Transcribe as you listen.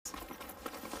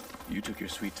You took your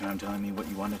sweet time telling me what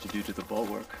you wanted to do to the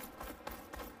bulwark.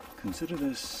 Consider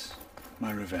this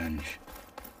my revenge.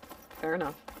 Fair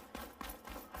enough.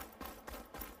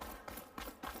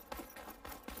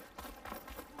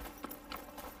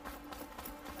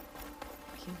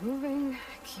 Keep moving,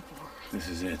 keep warm. This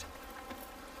is it.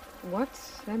 What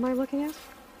am I looking at?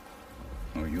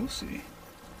 Oh, you'll see.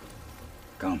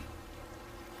 Come.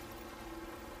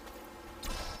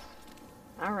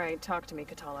 All right, talk to me,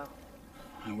 Kotallo.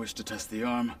 I wish to test the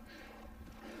arm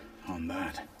on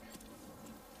that.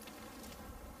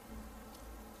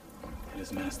 It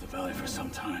has menaced the valley for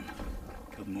some time.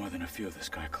 Killed more than a few of the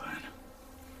Sky Clan.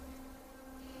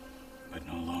 But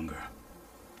no longer.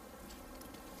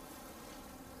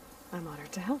 I'm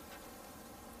honored to help.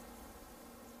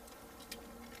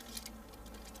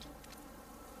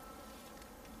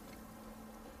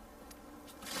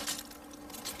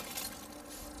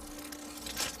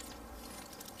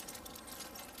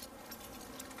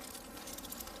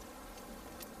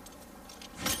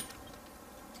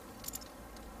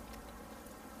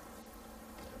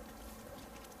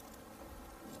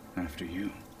 After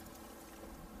you.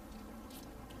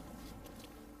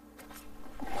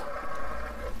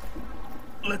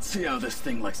 Let's see how this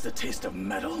thing likes the taste of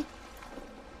metal.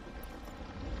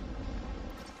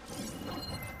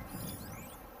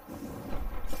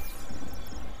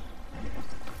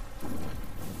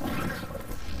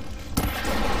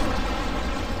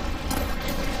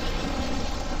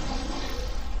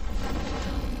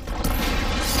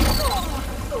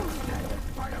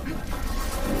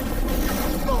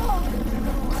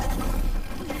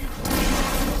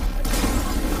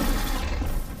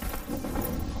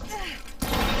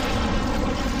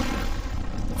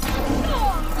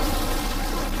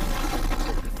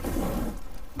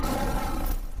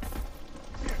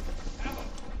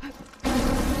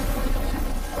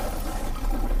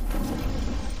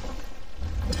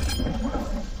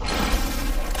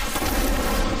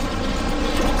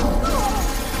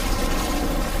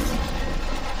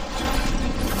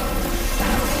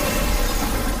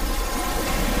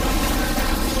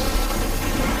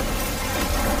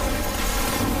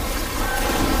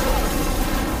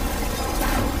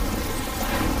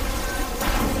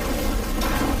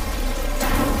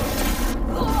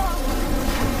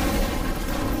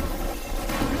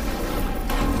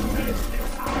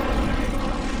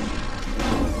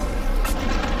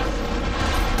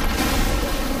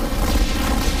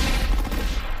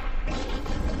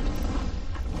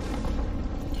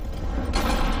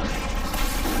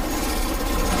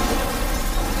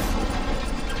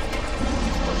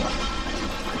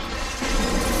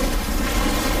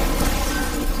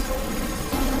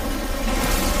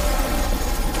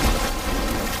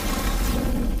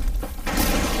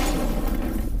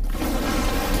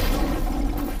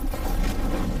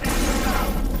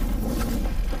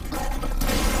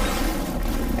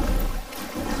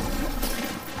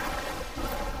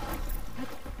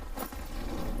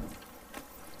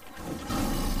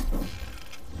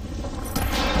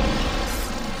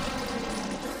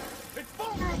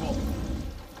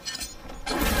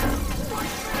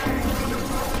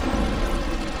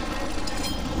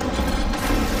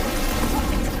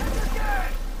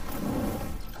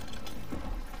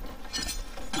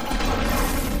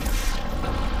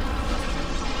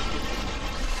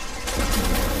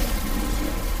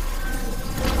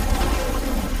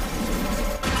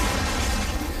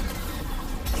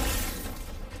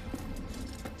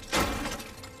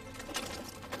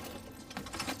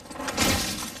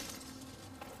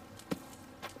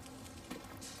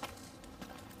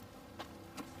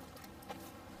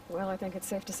 Well, I think it's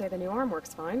safe to say the new arm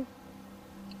works fine.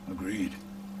 Agreed.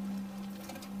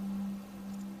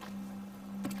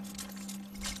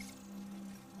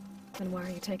 Then why are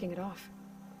you taking it off?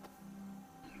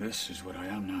 This is what I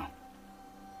am now.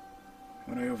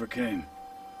 What I overcame.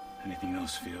 Anything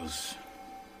else feels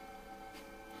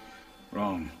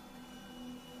wrong.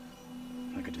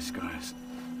 Like a disguise.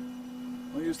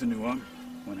 I'll use the new arm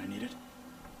when I need it,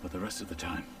 but the rest of the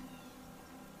time,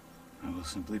 I will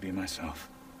simply be myself.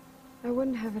 I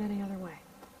wouldn't have it any other way.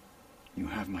 You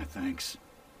have my thanks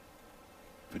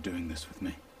for doing this with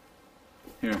me.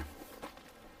 Here.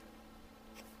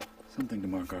 Something to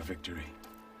mark our victory.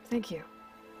 Thank you.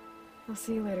 I'll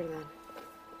see you later then.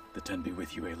 The Ten be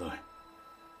with you, Aloy.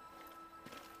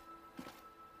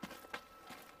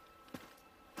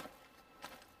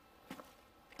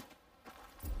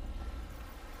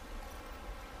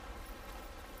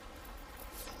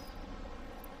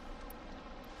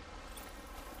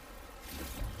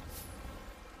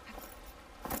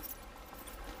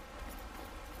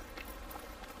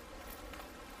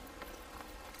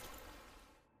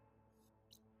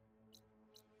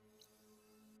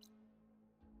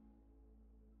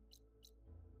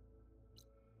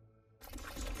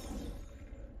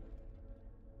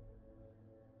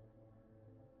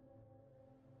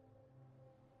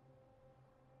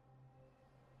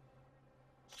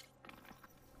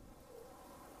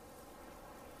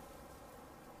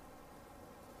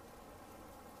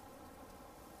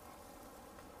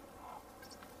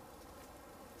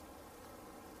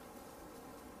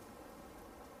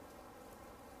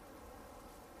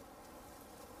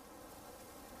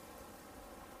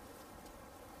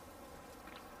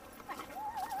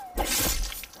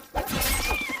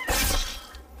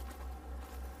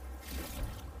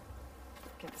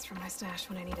 stash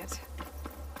when I need it.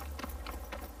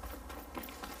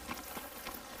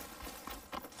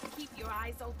 Keep your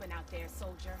eyes open out there,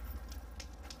 soldier.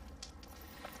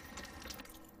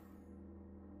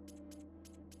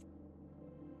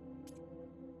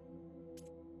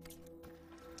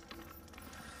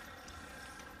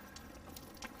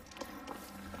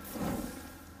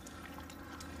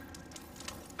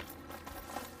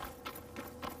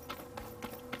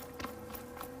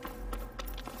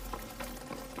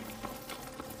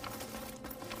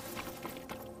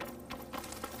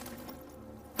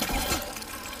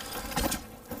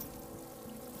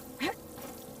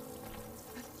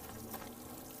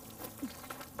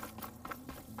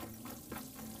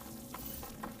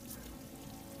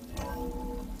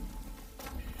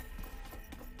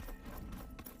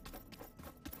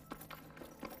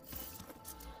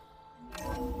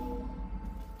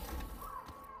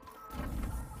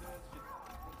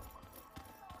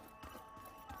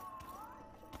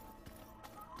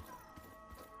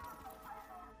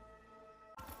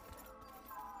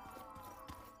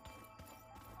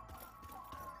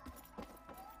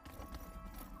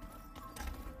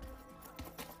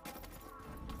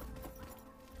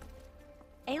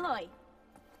 Aloy,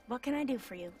 what can I do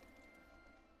for you?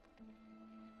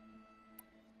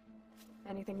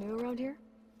 Anything new around here?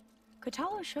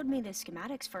 Kotallo showed me the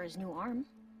schematics for his new arm.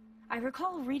 I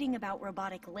recall reading about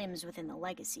robotic limbs within the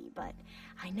Legacy, but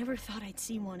I never thought I'd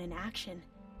see one in action.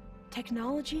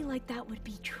 Technology like that would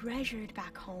be treasured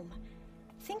back home.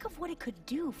 Think of what it could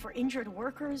do for injured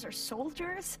workers or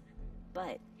soldiers.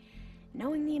 But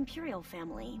knowing the Imperial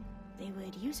family, they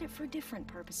would use it for different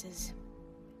purposes.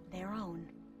 Their own.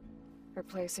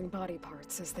 Replacing body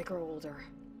parts as they grow older.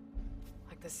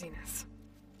 Like the Zeniths.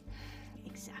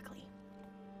 Exactly.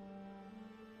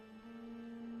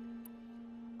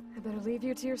 I better leave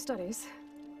you to your studies.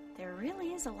 There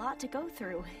really is a lot to go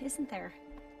through, isn't there?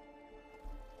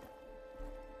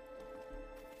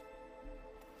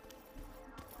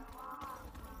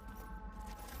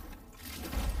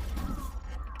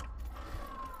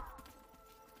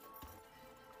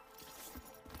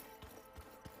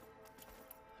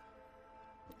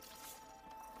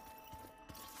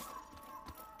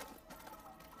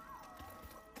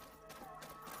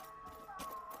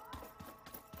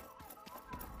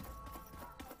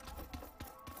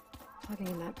 Plugging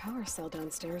in that power cell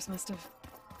downstairs must have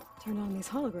turned on these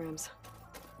holograms.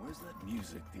 Where's that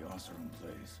music the Oseram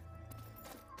plays?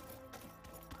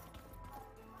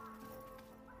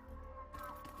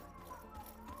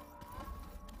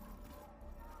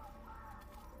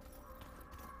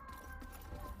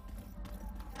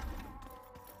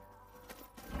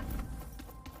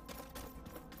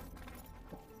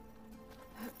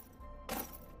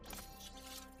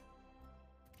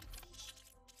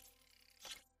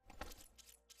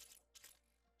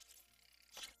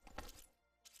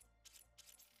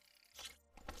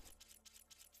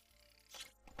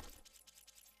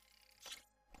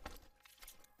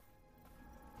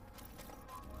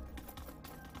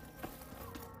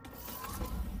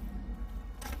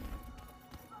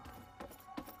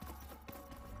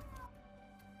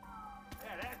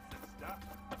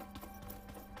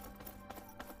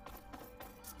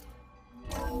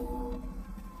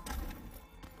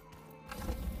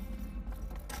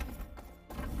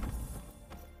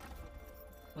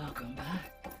 Welcome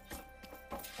back.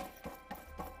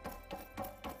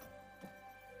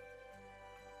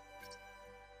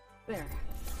 There.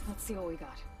 Let's see what we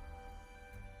got.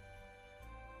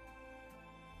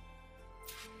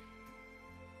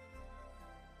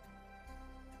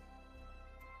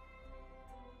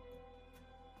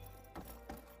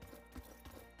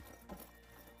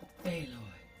 Aloy,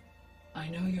 I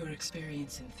know your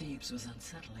experience in Thebes was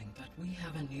unsettling, but we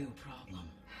have a new problem.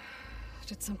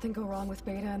 Did something go wrong with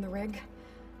Beta and the rig?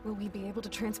 Will we be able to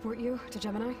transport you to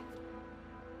Gemini?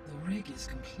 The rig is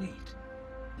complete.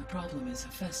 The problem is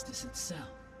Hephaestus itself.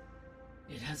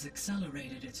 It has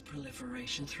accelerated its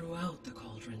proliferation throughout the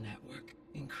Cauldron network,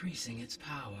 increasing its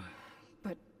power.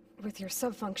 But with your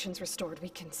sub-functions restored, we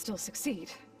can still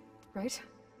succeed, right?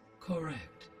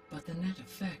 Correct. But the net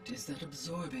effect is that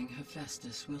absorbing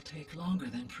Hephaestus will take longer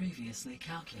than previously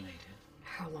calculated.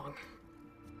 How long?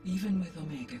 Even with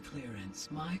Omega clearance,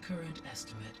 my current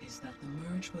estimate is that the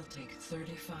merge will take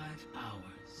 35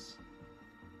 hours.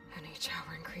 And each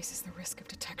hour increases the risk of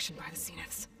detection by the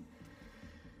Zeniths.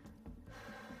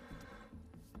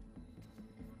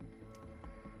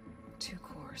 Two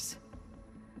cores.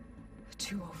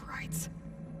 Two overrides.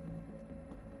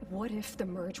 What if the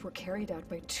merge were carried out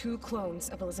by two clones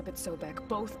of Elizabeth Sobek,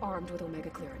 both armed with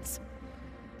Omega clearance?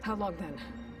 How long then?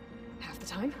 Half the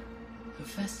time?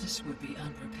 Hephaestus would be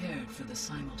unprepared for the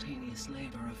simultaneous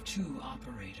labor of 2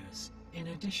 operators, in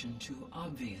addition to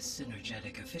obvious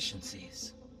synergetic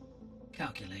efficiencies.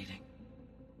 Calculating.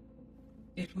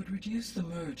 It would reduce the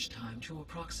merge time to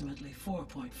approximately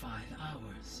 4.5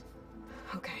 hours.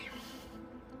 Okay.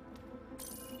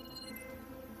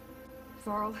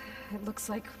 Varl, it looks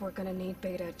like we're gonna need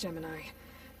Beta at Gemini.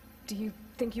 Do you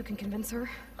think you can convince her?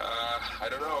 I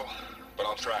don't know, but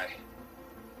I'll try.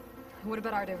 What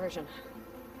about our diversion?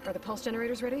 Are the pulse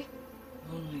generators ready?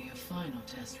 Only a final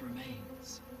test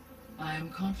remains. I am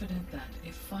confident that,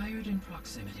 if fired in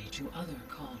proximity to other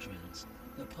cauldrons,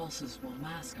 the pulses will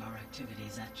mask our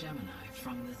activities at Gemini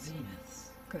from the zeniths.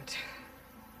 Good.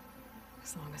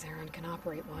 As long as Aaron can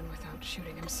operate one without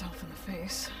shooting himself in the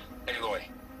face. Aloy,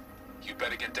 you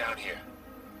better get down here.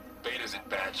 Beta's in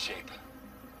bad shape.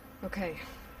 Okay.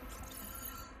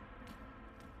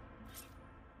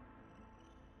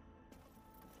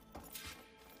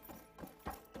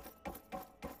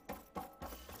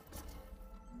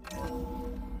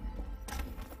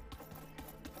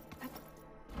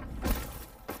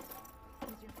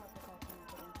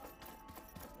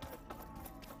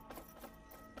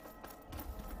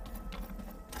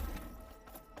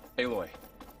 Aloy.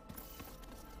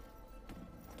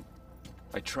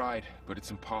 I tried, but it's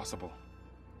impossible.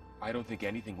 I don't think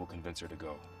anything will convince her to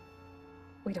go.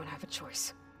 We don't have a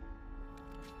choice.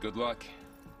 Good luck.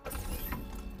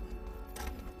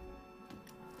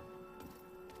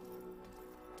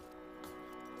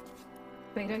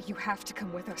 Beta, you have to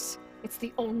come with us. It's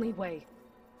the only way.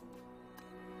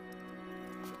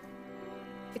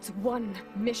 It's one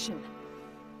mission.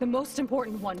 The most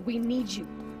important one. We need you.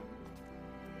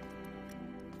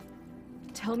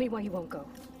 Tell me why you won't go.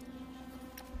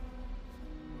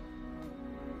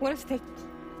 What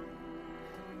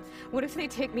if they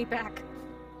take me back?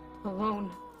 Alone.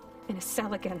 In a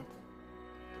cell again.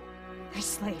 Their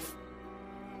slave.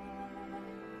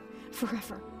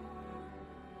 Forever.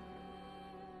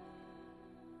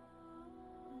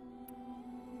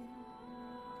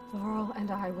 Varl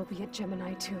and I will be at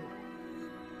Gemini too.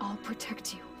 I'll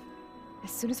protect you. As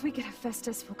soon as we get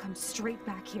Hephaestus, we'll come straight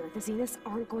back here. The Zeniths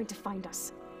aren't going to find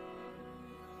us.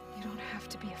 You don't have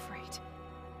to be afraid.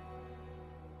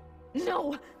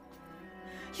 No!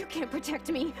 You can't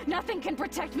protect me. Nothing can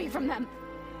protect me from them.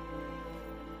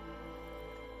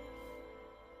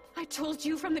 I told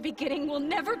you from the beginning, we'll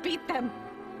never beat them.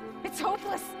 It's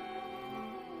hopeless.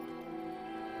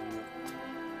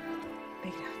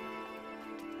 Beta.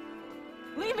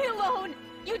 Leave me alone!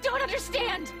 You don't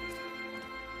understand!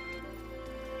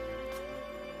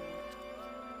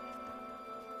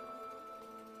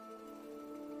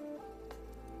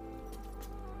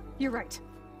 You're right.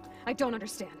 I don't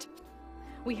understand.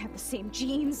 We have the same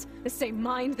genes, the same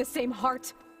mind, the same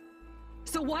heart.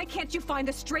 So why can't you find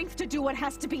the strength to do what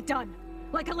has to be done?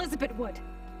 Like Elizabeth would.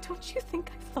 Don't you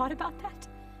think I've thought about that?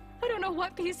 I don't know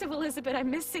what piece of Elizabeth I'm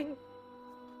missing.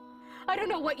 I don't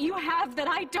know what you have that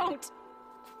I don't.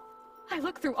 I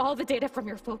look through all the data from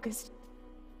your focus.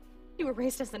 You were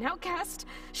raised as an outcast,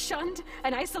 shunned,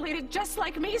 and isolated just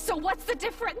like me, so what's the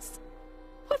difference?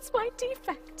 What's my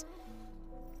defect?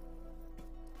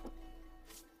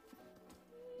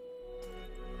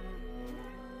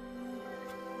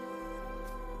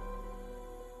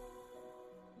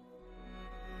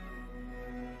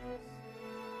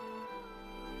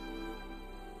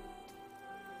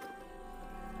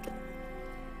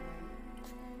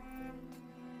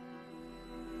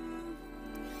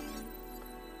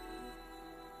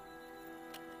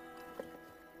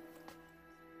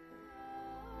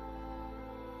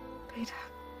 Beta,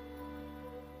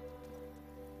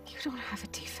 you don't have a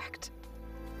defect.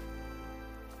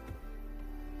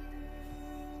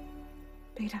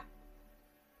 Beta,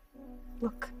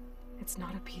 look, it's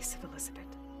not a piece of Elizabeth.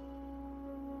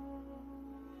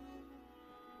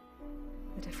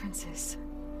 The difference is,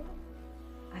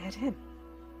 I had him.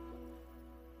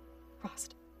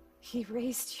 Frost. He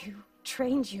raised you,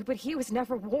 trained you, but he was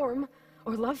never warm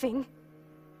or loving.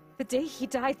 The day he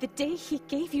died, the day he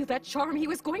gave you that charm, he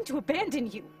was going to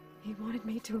abandon you. He wanted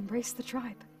me to embrace the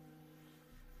tribe.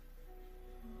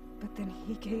 But then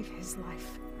he gave his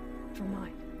life for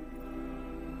mine.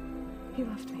 He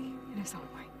loved me in his own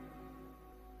way.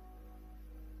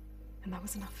 And that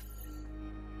was enough.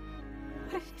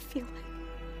 What did it feel like?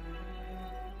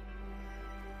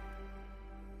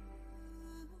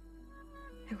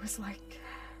 It was like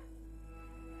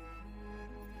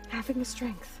having the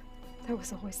strength that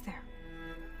was always there.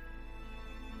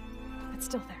 It's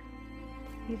still there.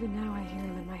 Even now I hear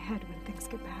him in my head when things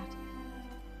get bad.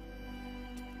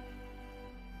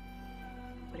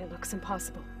 When it looks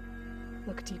impossible,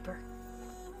 look deeper.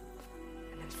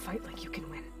 Fight like you can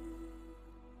win.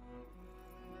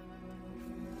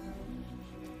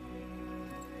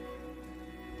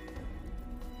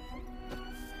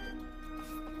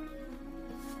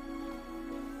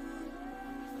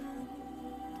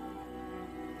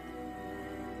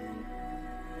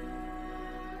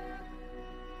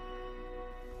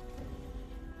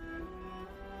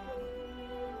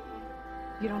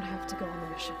 You don't have to go on the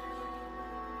mission.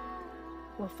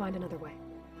 We'll find another way.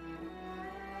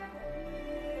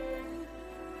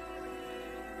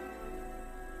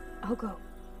 I'll go.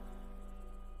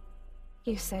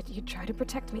 You said you'd try to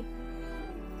protect me.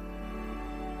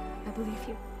 I believe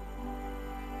you.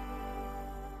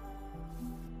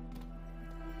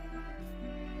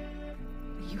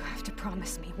 You have to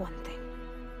promise me one thing.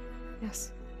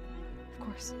 Yes, of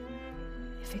course.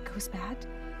 If it goes bad,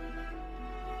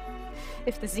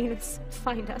 if the Zeniths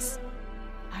find us,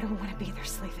 I don't want to be their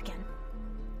slave again.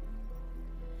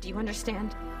 Do you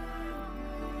understand?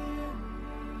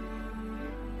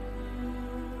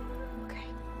 Okay.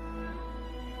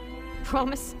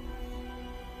 Promise?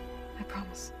 I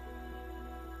promise.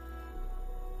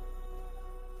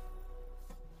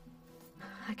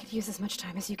 I could use as much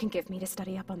time as you can give me to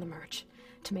study up on the merge,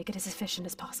 to make it as efficient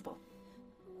as possible.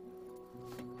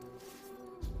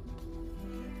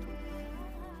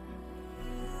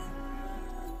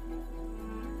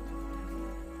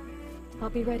 I'll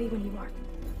be ready when you are.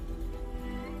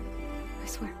 I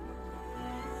swear.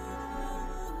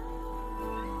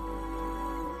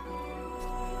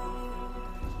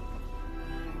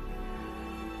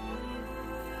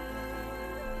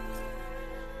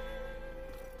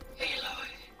 Aloy,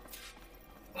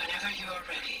 whenever you are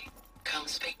ready, come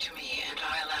speak to me and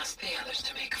I'll ask the others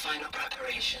to make final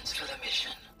preparations for the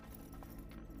mission.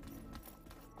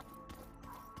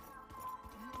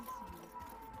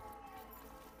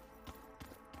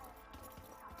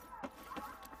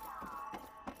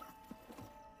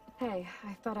 Hey,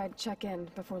 I thought I'd check in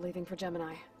before leaving for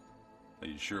Gemini. Are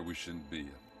you sure we shouldn't be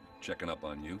checking up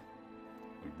on you?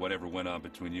 Whatever went on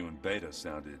between you and Beta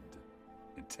sounded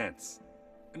intense.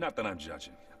 Not that I'm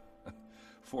judging.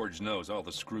 Forge knows all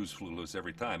the screws flew loose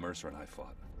every time Ursa and I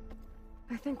fought.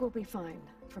 I think we'll be fine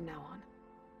from now on.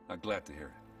 I'm glad to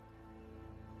hear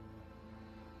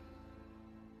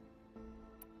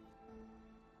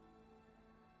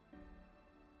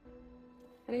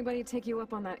it. Anybody take you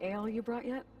up on that ale you brought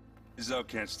yet? Zoe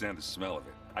can't stand the smell of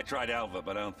it. I tried Alva,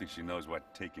 but I don't think she knows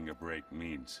what taking a break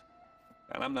means.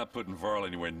 And I'm not putting Varl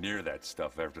anywhere near that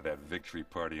stuff after that victory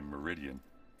party in Meridian.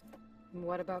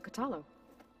 What about Kotallo?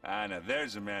 Ah, now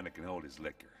there's a man that can hold his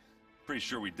liquor. Pretty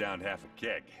sure we downed half a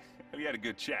keg. We had a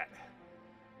good chat,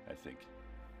 I think.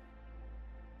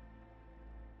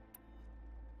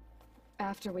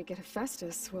 After we get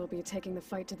Hephaestus, we'll be taking the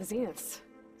fight to the Zeniths.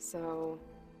 So,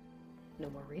 no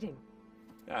more reading.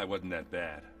 Ah, it wasn't that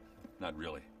bad. Not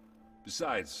really.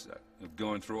 Besides,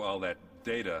 going through all that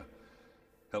data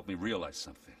helped me realize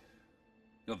something.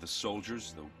 You know, the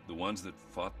soldiers, the ones that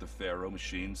fought the Pharaoh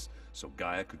machines so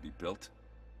Gaia could be built,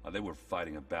 they were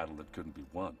fighting a battle that couldn't be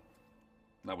won.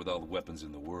 Not with all the weapons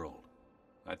in the world.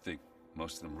 I think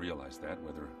most of them realized that,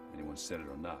 whether anyone said it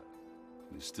or not.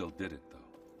 They still did it, though.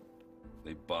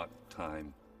 They bought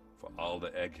time for all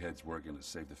the eggheads working to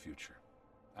save the future.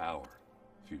 Our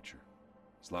future.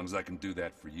 As long as I can do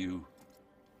that for you,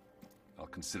 I'll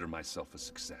consider myself a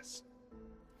success.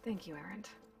 Thank you, Erend.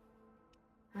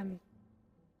 I'm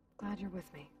glad you're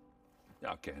with me.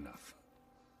 Okay, enough.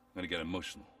 I'm gonna get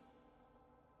emotional.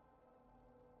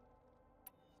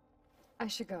 I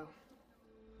should go.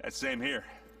 Same here.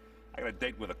 I got a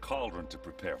date with a cauldron to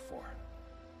prepare for.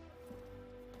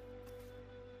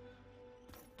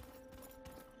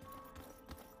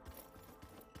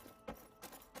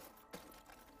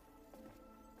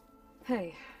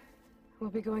 Hey, we'll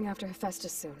be going after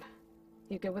Hephaestus soon.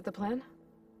 You good with the plan?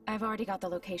 I've already got the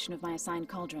location of my assigned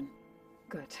cauldron.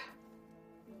 Good.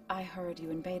 I heard you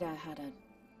and Beta had a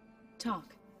talk.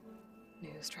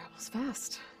 News travels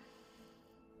fast.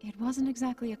 It wasn't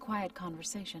exactly a quiet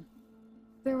conversation.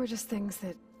 There were just things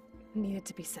that needed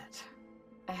to be said.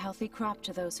 A healthy crop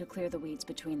to those who clear the weeds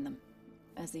between them,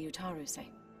 as the Utaru say.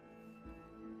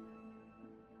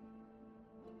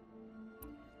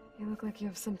 You look like you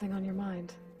have something on your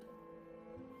mind.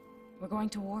 We're going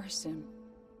to war soon.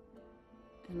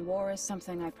 And war is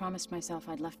something I promised myself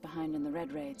I'd left behind in the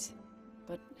Red Raids.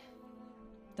 But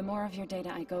the more of your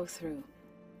data I go through,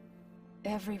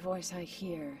 every voice I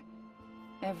hear,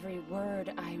 every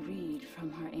word I read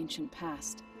from our ancient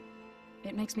past,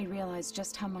 it makes me realize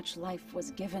just how much life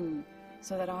was given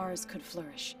so that ours could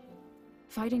flourish.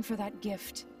 Fighting for that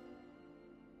gift,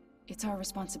 it's our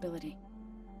responsibility.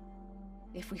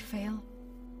 If we fail,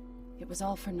 it was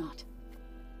all for naught.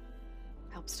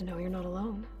 Helps to know you're not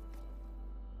alone.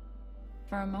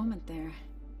 For a moment there,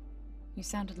 you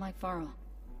sounded like Varl.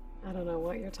 I don't know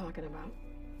what you're talking about.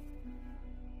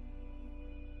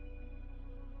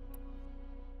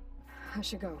 I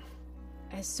should go.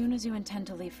 As soon as you intend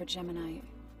to leave for Gemini,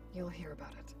 You'll hear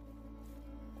about it.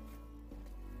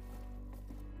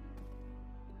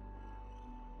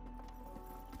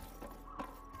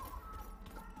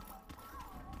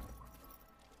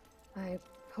 I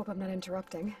hope I'm not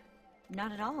interrupting.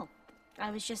 Not at all. I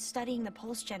was just studying the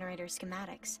pulse generator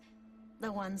schematics.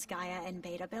 The ones Gaia and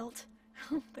Beta built.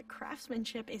 The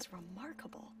craftsmanship is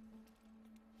remarkable.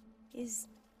 Is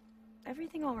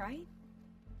everything all right?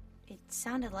 It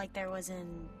sounded like there was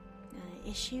an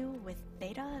issue with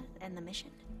Beta and the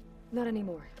mission. Not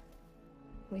anymore.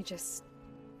 We just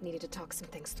needed to talk some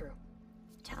things through.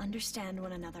 To understand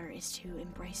one another is to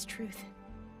embrace truth.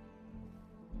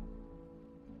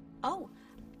 Oh,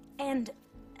 and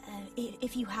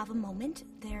if you have a moment,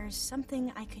 there's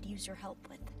something I could use your help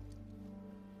with.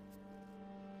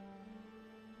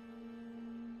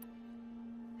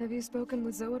 Have you spoken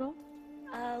with Zoe at all?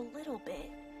 A little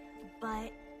bit,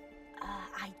 but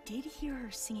I did hear her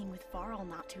singing with Varl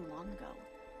not too long ago.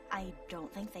 I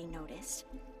don't think they noticed.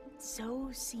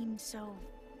 Zoe seemed so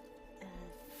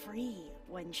free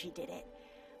when she did it.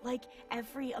 Like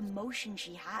every emotion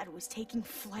she had was taking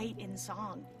flight in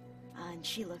song. And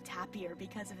she looked happier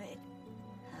because of it.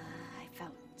 I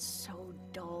felt so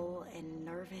dull and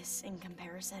nervous in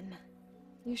comparison.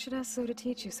 You should ask Zoe to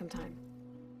teach you sometime.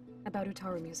 About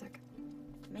Utaru music.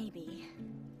 Maybe.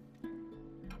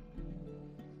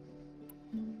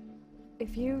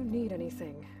 If you need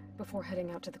anything before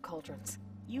heading out to the cauldrons.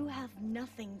 You have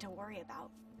nothing to worry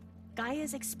about.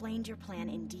 Gaia's explained your plan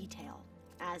in detail,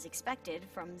 as expected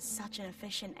from such an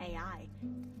efficient AI.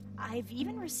 I've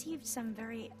even received some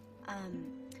very,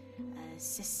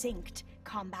 succinct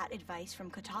combat advice from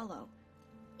Kotallo.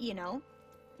 You know,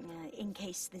 in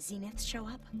case the Zeniths show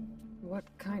up. What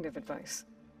kind of advice?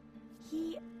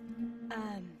 He,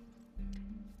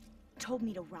 told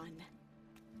me to run.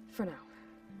 For now.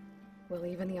 We'll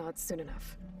even the odds soon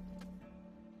enough.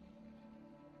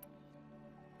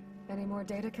 Any more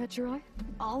data catch your eye?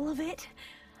 All of it?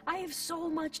 I have so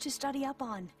much to study up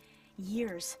on.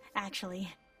 Years, actually.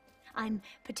 I'm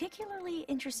particularly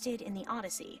interested in the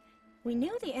Odyssey. We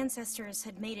knew the ancestors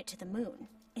had made it to the moon.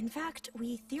 In fact,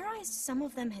 we theorized some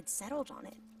of them had settled on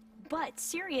it. But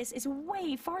Sirius is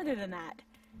way farther than that.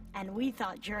 And we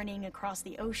thought journeying across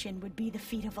the ocean would be the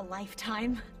feat of a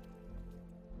lifetime.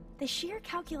 The sheer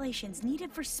calculations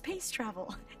needed for space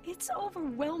travel, it's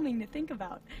overwhelming to think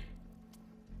about.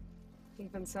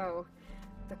 Even so,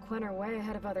 the Quen are way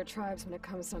ahead of other tribes when it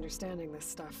comes to understanding this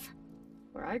stuff.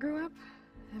 Where I grew up,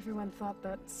 everyone thought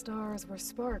that stars were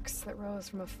sparks that rose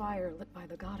from a fire lit by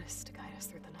the goddess to guide us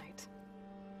through the night.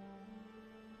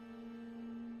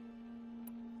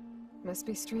 Must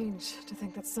be strange to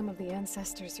think that some of the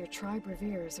ancestors your tribe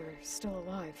reveres are still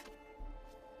alive.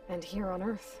 And here on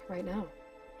Earth, right now.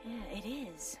 Yeah, it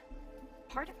is.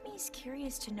 Part of me is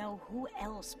curious to know who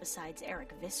else besides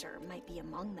Eric Visser might be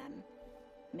among them.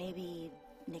 Maybe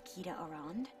Nikita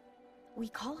Arand? We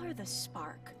call her the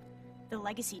Spark. The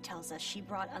legacy tells us she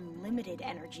brought unlimited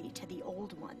energy to the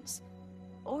old ones.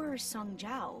 Or Sung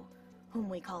Jiao, whom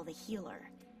we call the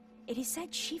Healer. It is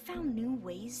said she found new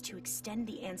ways to extend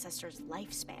the ancestors'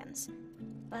 lifespans.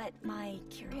 But my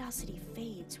curiosity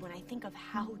fades when I think of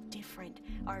how different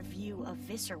our view of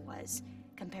Visser was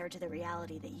compared to the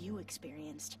reality that you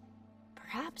experienced.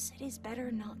 Perhaps it is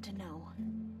better not to know.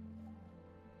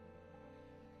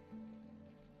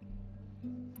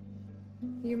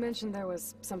 You mentioned there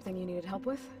was something you needed help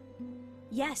with?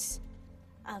 Yes.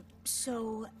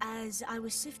 So, as I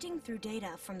was sifting through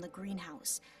data from the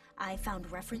greenhouse, I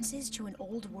found references to an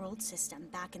old world system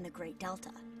back in the Great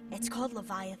Delta. It's called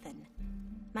Leviathan.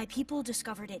 My people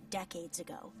discovered it decades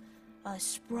ago. A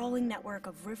sprawling network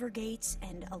of river gates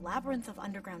and a labyrinth of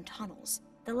underground tunnels.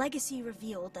 The legacy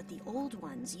revealed that the old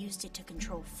ones used it to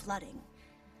control flooding.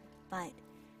 But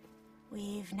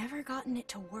we've never gotten it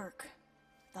to work.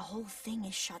 The whole thing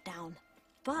is shut down.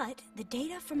 But the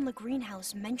data from the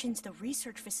greenhouse mentions the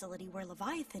research facility where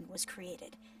Leviathan was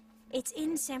created. It's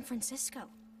in San Francisco.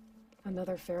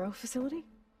 Another Pharaoh facility?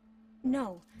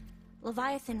 No.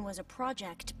 Leviathan was a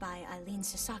project by Eileen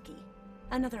Sasaki,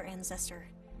 another ancestor.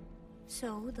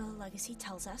 So the legacy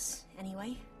tells us,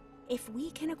 anyway. If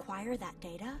we can acquire that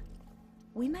data,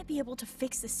 we might be able to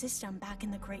fix the system back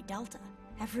in the Great Delta.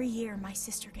 Every year, my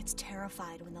sister gets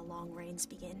terrified when the long rains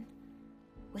begin.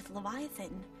 With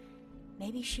Leviathan,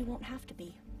 maybe she won't have to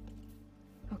be.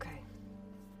 Okay.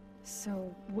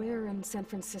 So, where in San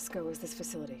Francisco is this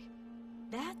facility?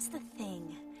 That's the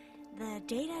thing. The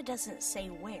data doesn't say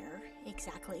where,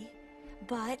 exactly.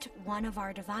 But one of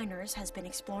our diviners has been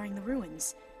exploring the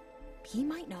ruins. He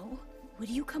might know. Would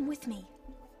you come with me?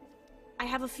 I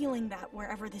have a feeling that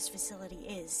wherever this facility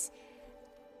is,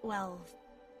 well,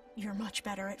 you're much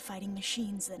better at fighting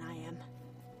machines than I am.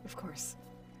 Of course.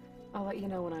 I'll let you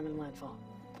know when I'm in landfall.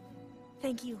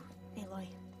 Thank you, Aloy.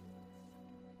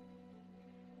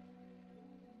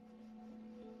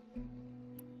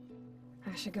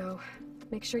 I should go.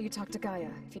 Make sure you talk to Gaia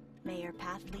if you... May your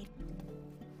path lead.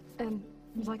 And,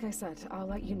 like I said, I'll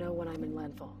let you know when I'm in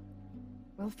landfall.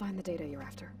 We'll find the data you're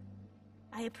after.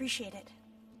 I appreciate it.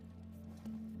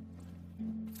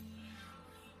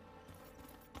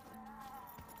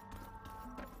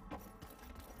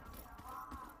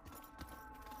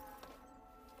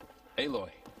 Aloy,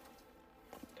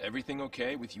 everything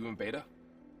okay with you and Beta?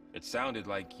 It sounded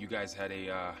like you guys had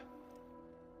a,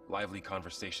 lively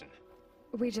conversation.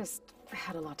 We just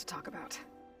had a lot to talk about.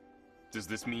 Does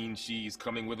this mean she's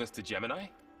coming with us to Gemini?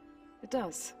 It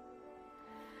does.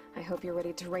 I hope you're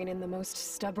ready to rein in the most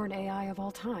stubborn AI of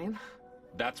all time.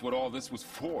 That's what all this was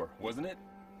for, wasn't it?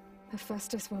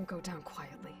 Hephaestus won't go down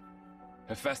quietly.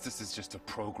 Hephaestus is just a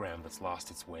program that's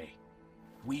lost its way.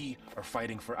 We are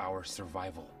fighting for our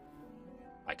survival.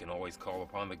 I can always call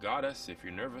upon the goddess if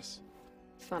you're nervous.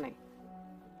 Funny.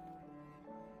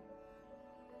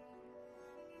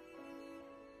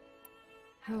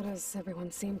 How does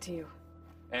everyone seem to you?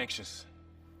 Anxious,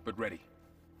 but ready.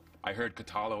 I heard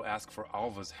Kotallo ask for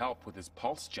Alva's help with his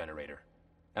pulse generator.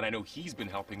 And I know he's been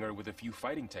helping her with a few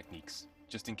fighting techniques,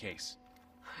 just in case.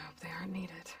 I hope they aren't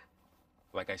needed.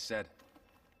 Like I said,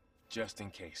 just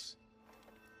in case.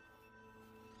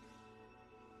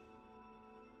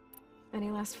 Any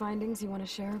last findings you want to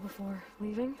share before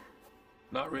leaving?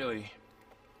 Not really.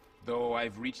 Though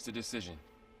I've reached a decision.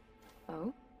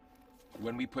 Oh?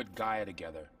 When we put Gaia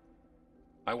together,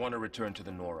 I want to return to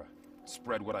the Nora,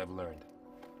 spread what I've learned.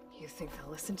 You think they'll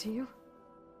listen to you?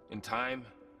 In time,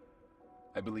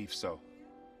 I believe so.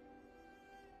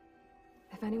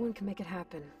 If anyone can make it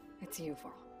happen, it's you,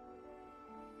 Varl.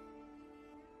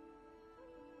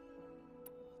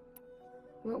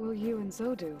 What will you and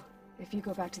Zoe do if you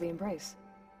go back to the Embrace?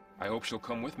 I hope she'll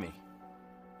come with me.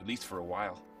 At least for a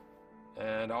while.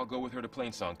 And I'll go with her to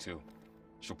Plainsong too.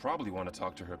 She'll probably want to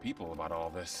talk to her people about all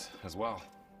this as well.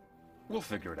 We'll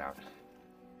figure it out.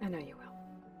 I know you will.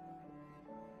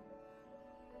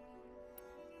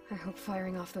 I hope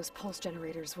firing off those pulse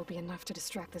generators will be enough to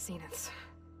distract the Zeniths.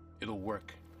 It'll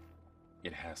work.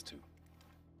 It has to.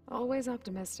 Always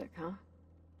optimistic, huh?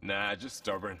 Nah, just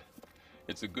stubborn.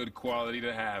 It's a good quality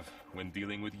to have when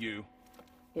dealing with you.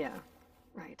 Yeah,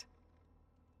 right.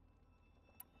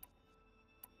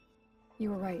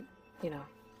 You were right, you know,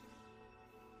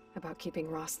 about keeping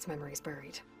Rost's memories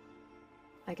buried.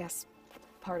 I guess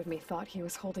part of me thought he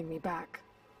was holding me back,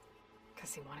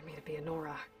 because he wanted me to be a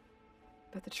Nora.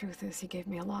 But the truth is, he gave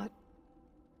me a lot.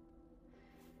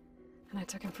 And I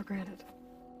took him for granted.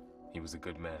 He was a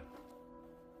good man.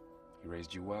 He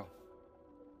raised you well.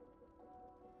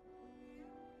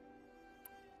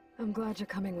 I'm glad you're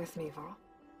coming with me, Varl.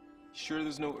 Sure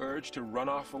there's no urge to run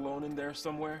off alone in there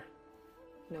somewhere?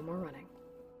 No more running.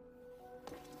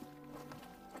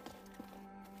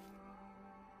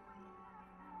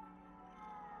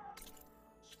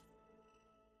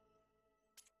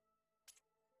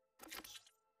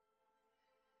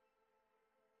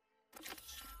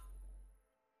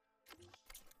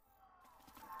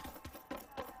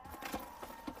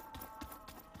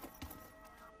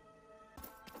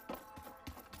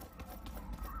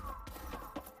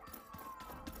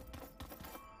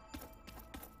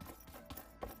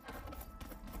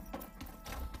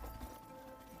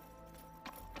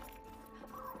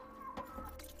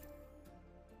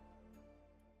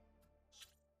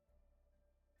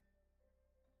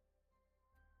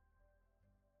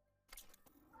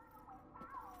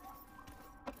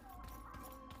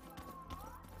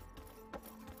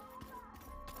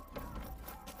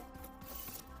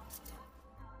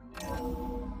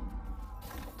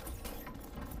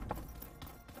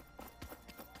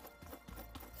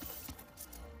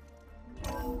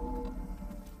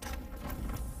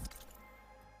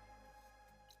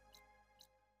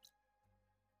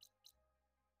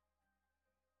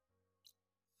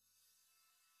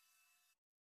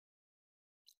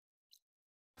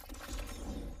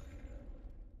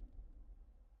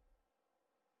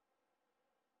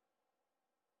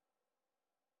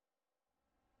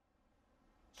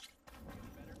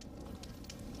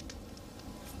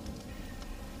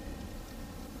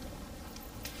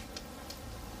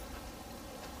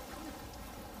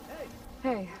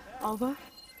 Hey, Alva.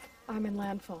 I'm in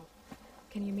Landfall.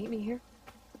 Can you meet me here?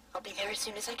 I'll be there as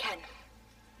soon as I can.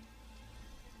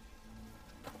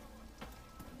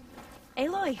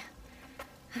 Aloy!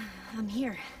 I'm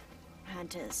here. Had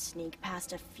to sneak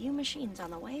past a few machines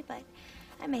on the way, but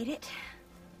I made it.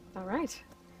 All right.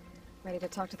 Ready to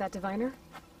talk to that diviner?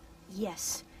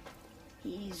 Yes.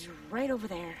 He's right over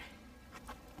there.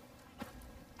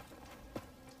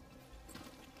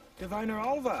 Diviner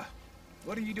Alva,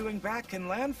 what are you doing back in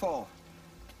Landfall?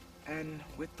 And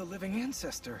with the living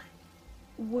ancestor?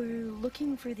 We're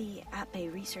looking for the At-Bay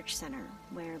Research Center,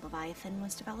 where Leviathan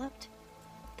was developed.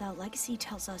 The legacy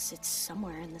tells us it's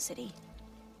somewhere in the city.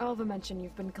 Alva mentioned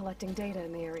you've been collecting data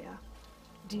in the area.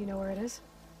 Do you know where it is?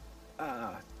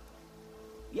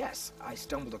 Yes, I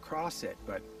stumbled across it,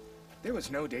 but there was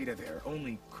no data there,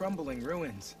 only crumbling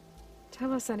ruins.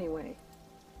 Tell us anyway.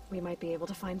 We might be able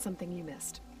to find something you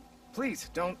missed.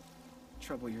 Please, don't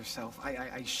trouble yourself.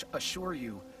 I assure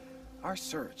you, our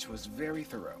search was very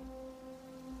thorough.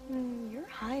 You're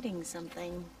hiding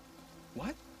something.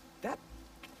 What? That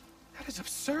is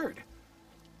absurd.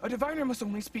 A diviner must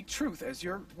only speak truth, as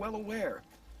you're well aware.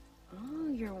 Oh,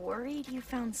 you're worried you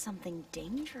found something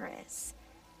dangerous?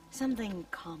 Something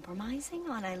compromising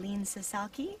on Eileen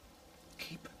Sasaki?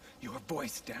 Keep your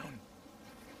voice down.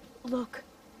 Look,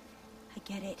 I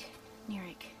get it,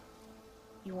 Nirik.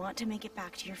 You want to make it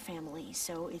back to your family,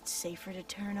 so it's safer to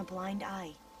turn a blind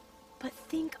eye. But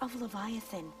think of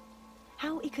Leviathan.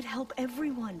 How it could help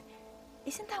everyone.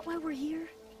 Isn't that why we're here?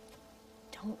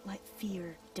 Don't let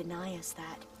fear deny us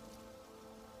that.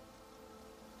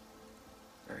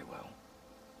 Very well.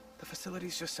 The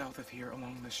facility's just south of here,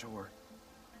 along the shore.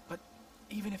 But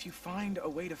even if you find a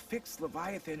way to fix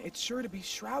Leviathan, it's sure to be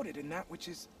shrouded in that which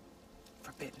is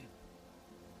forbidden.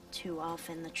 Too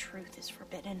often the truth is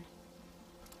forbidden.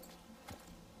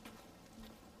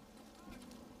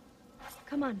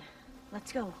 Come on,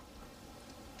 let's go.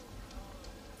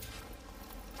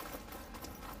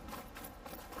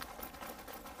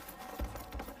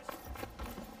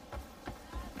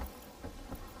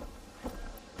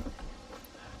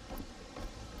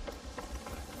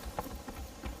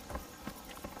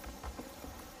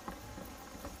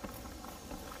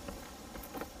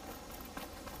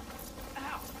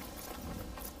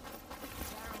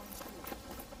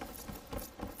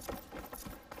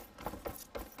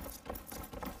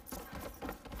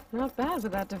 Not bad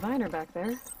with that diviner back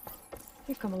there.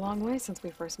 We've come a long way since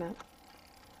we first met.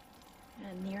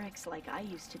 And Nirik's like I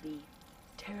used to be,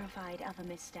 terrified of a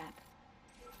misstep.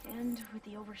 And with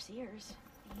the Overseers,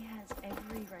 he has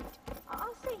every right.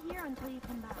 I'll stay here until you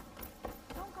come back.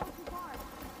 Don't go too far.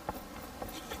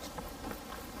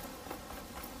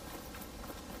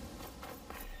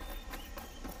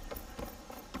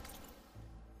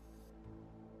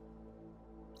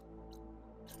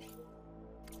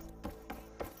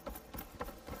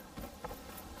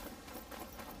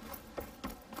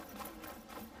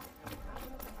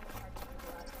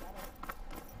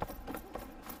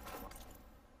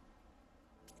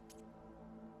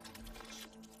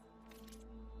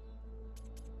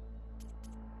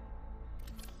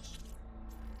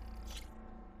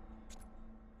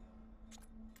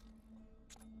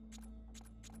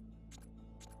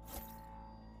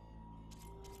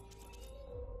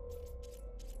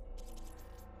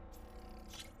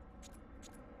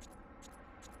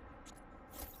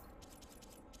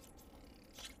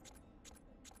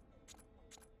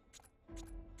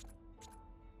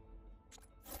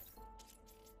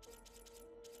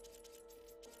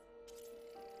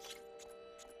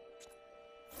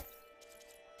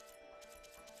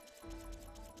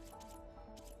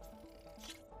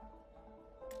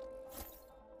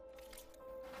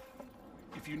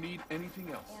 If you need anything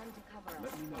else, And to cover us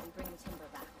let me know. when we bring the timber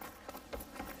back.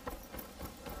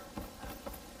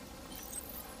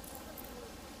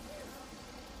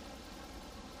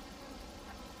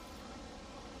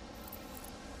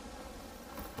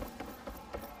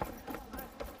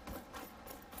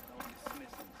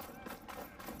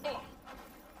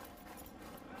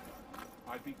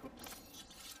 I'd be.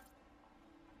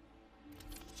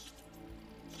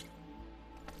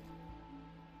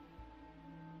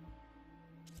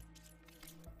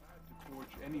 To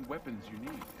forge any weapons you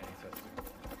need, ancestor.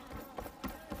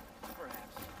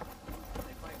 Perhaps.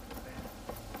 They fight with the band.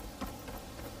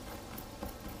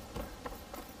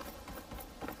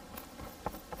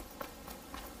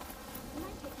 Am I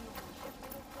taking over my ship?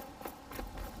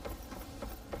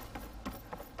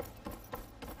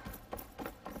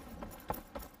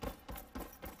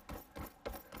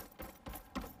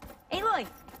 Aloy!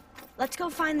 Let's go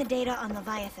find the data on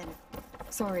Leviathan.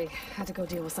 Sorry, had to go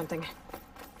deal with something.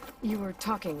 You were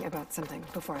talking about something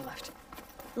before I left.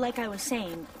 Like I was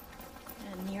saying,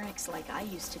 Nirik's like I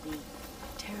used to be,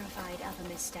 terrified of a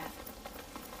misstep.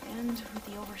 And with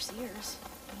the Overseers,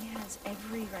 he has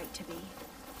every right to be.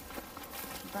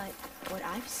 But what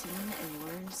I've seen and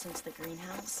learned since the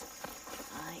greenhouse,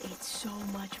 it's so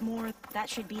much more. That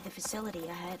should be the facility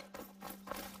ahead.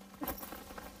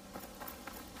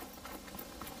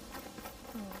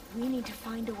 We need to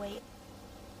find a way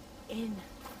in.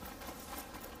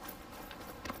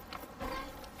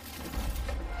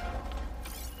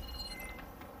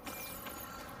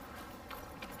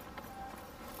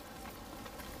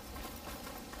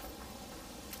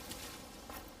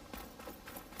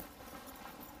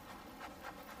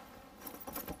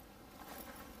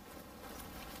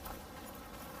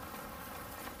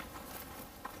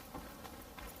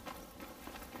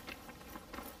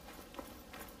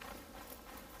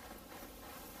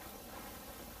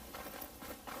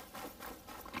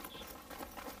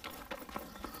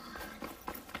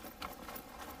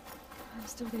 I'm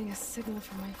still getting a signal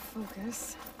from my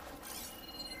focus.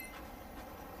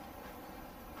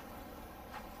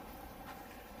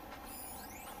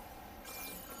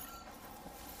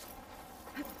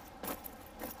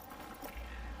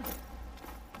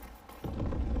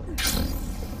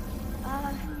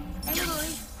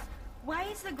 Aloy, why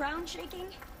is the ground shaking?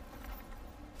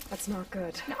 That's not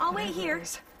good. No, I'll wait I have here.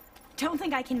 worries. Don't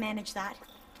think I can manage that.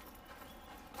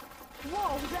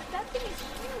 Whoa, that thing is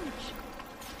huge!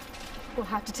 We'll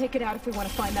have to take it out if we want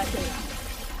to find that data.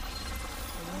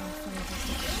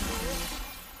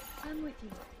 I'm with you.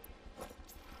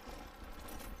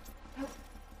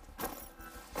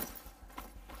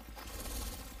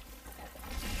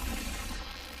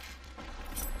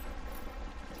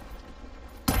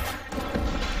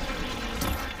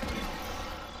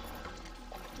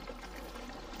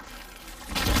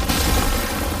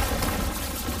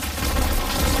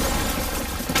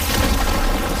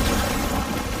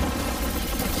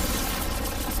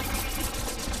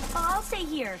 I'll stay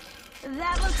here.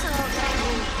 That looks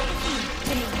iffy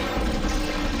to me.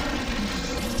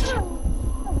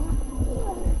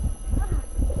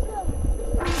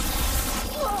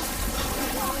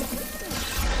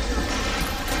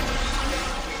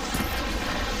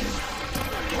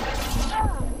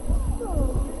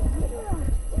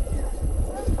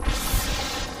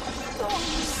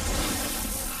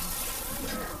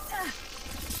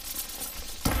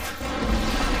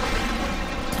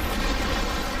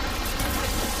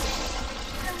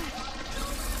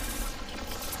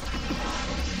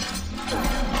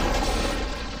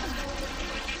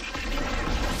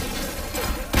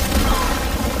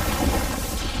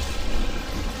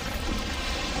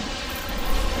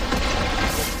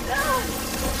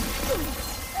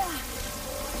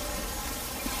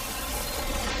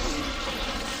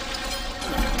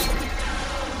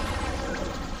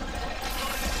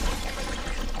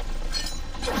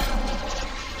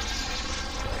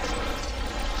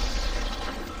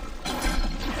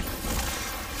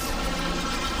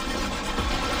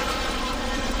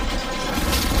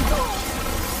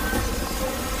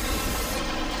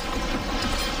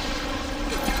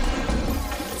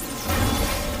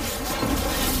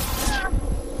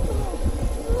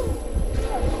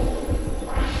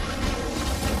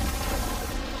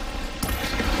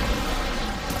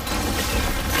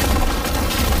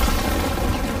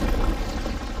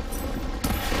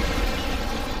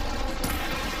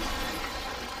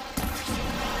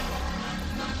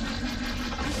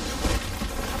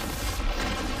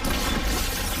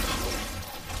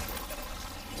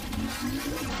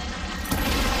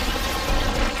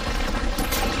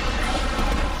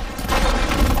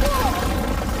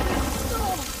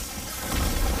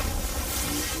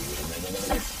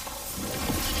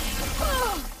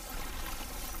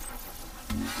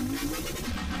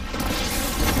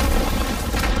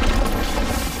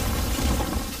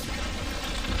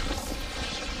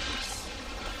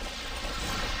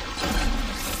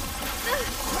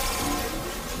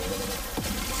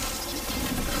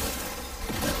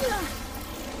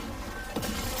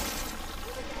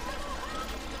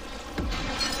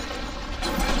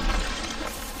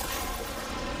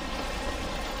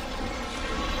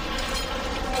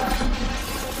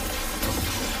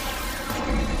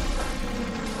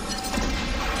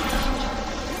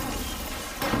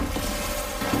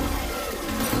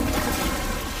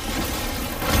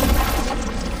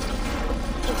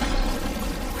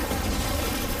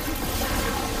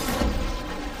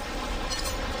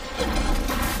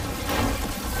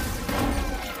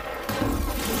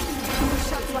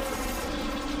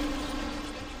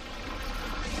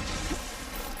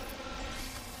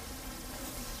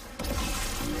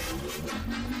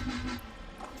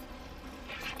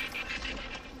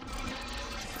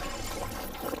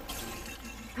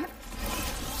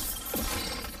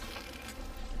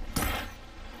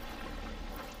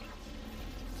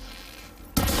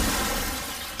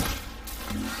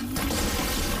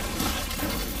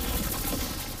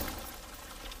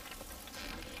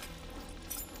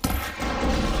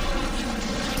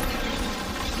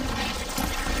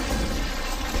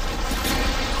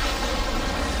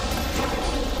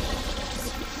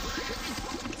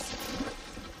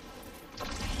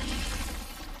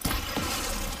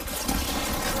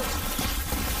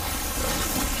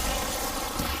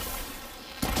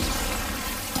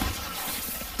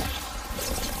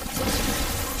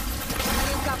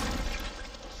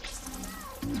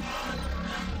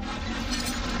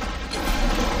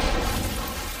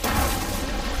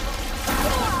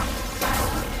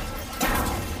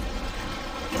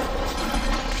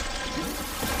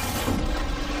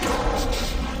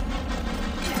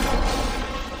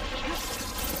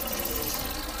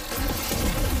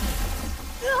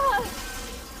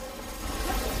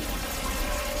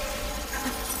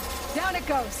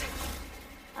 goes?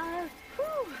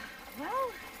 Whew.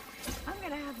 Well, I'm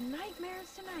gonna have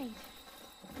nightmares tonight.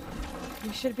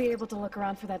 We should be able to look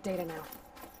around for that data now.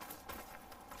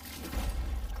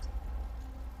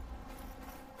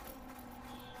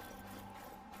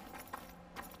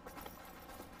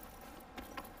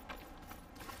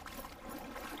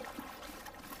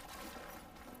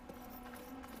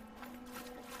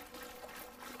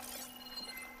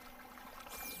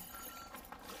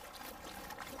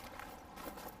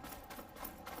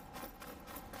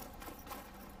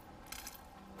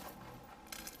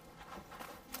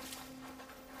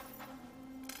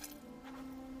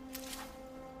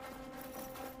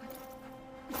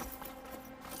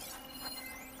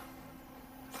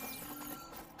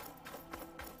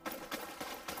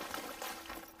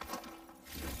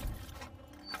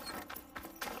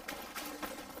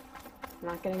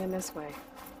 Not getting in this way.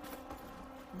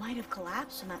 Might have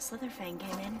collapsed when that Slitherfang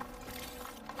came in.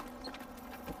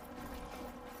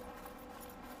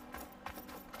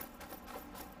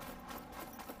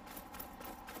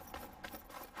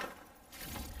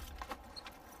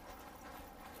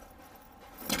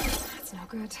 That's no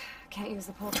good. Can't use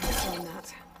the pole caster on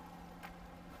that.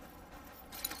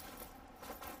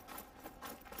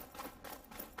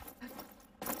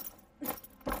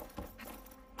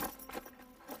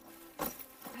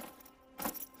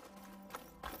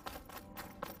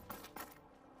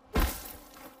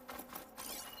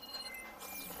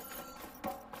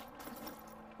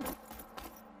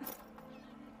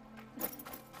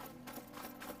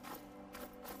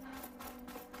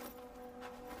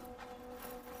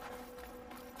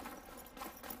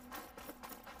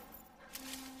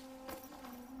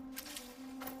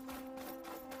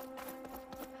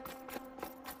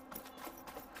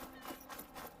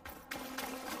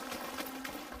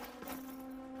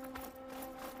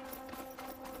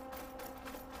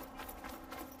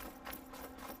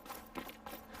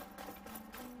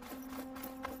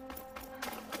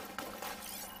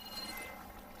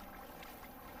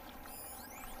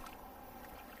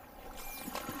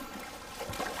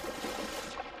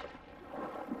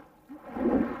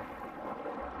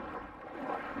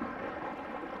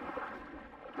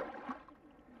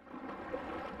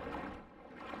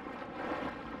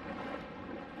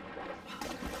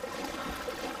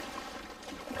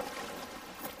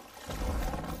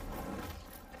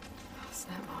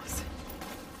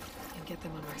 Get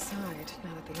them on my side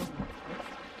now that the open.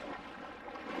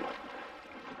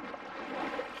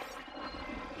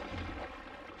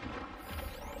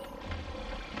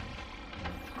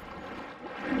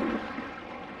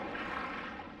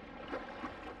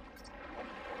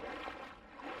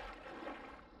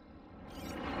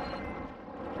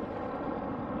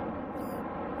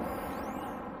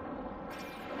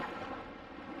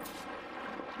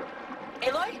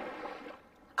 Aloy?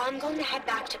 I'm going to head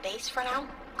back to base for now.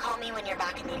 Call me when you're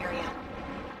back in the area.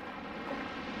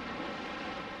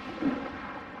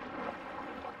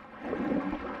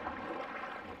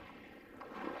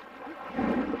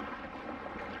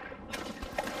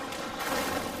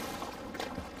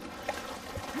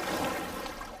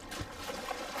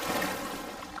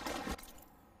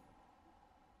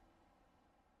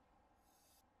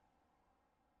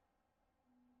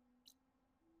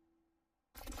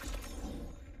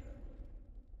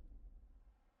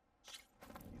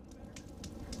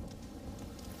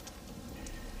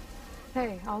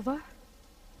 Hey, Alva?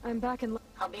 I'm back in...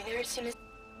 I'll be there as soon as...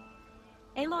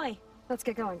 Aloy! Let's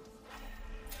get going.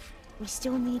 We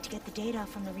still need to get the data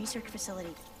from the research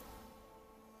facility.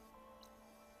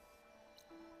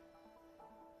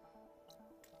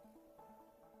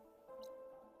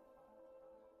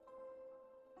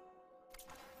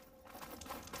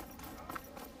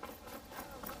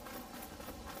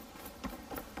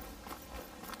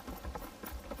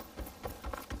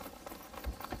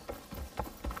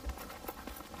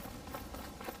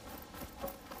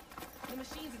 The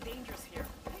machine's dangerous here.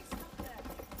 Hey, stop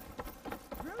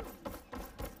that. Rude.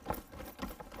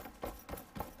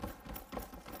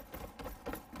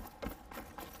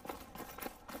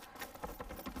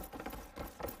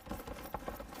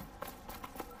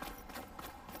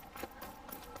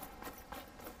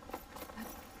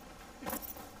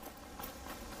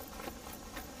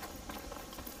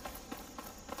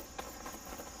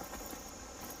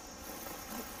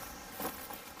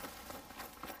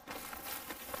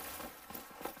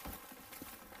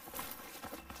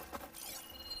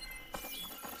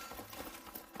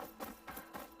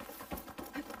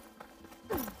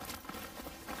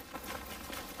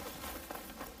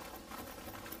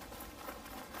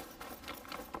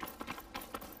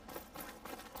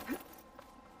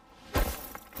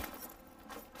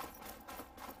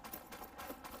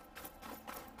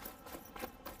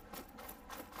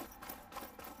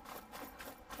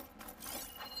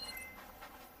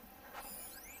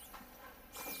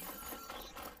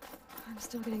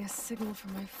 still getting a signal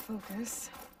from my focus.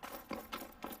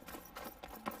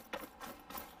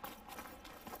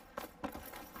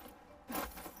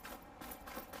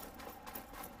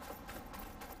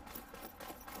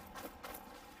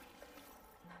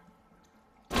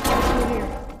 Here.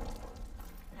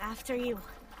 After you.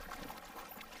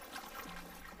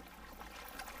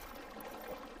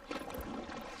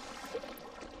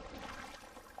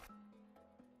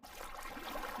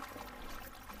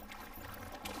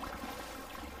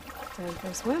 Time for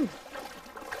a swim.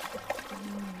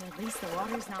 At least the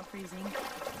water's not freezing.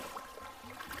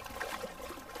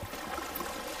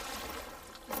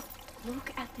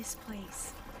 Look at this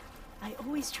place. I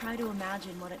always try to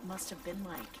imagine what it must have been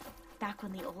like, back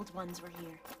when the old ones were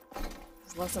here.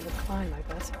 It's less of a climb, I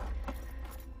bet.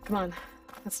 Come on,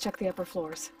 let's check the upper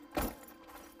floors.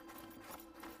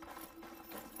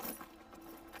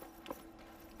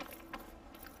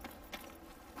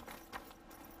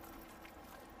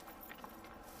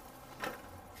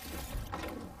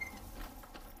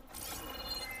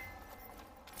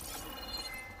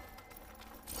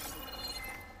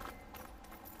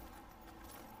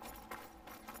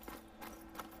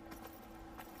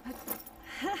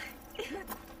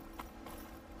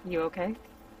 You okay?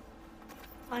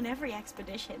 On every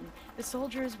expedition, the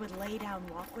soldiers would lay down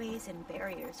walkways and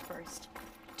barriers first,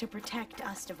 to protect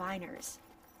us diviners.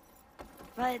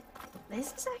 But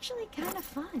this is actually kind of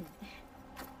fun.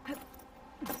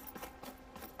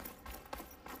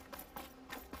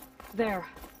 There.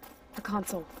 The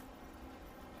console.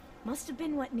 Must have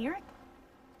been what Neric...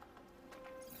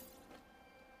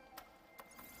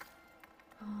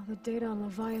 Oh, the data on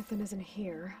Leviathan isn't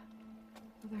here.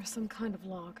 There's some kind of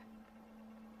log.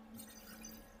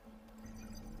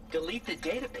 Delete the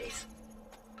database?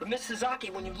 But Miss Sasaki,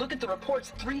 when you look at the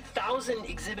reports, 3,000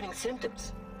 exhibiting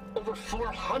symptoms. Over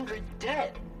 400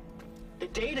 dead. The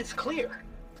data's clear.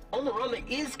 Omarama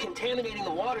is contaminating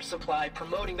the water supply,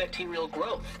 promoting bacterial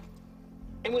growth.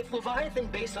 And with Leviathan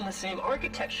based on the same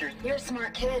architecture... You're a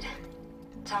smart kid.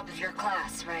 Top of your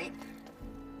class, right?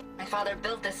 My father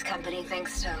built this company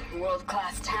thanks to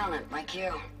world-class talent like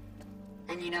you.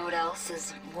 And you know what else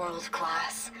is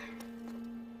world-class?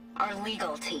 Our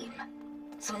legal team.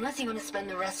 So unless you want to spend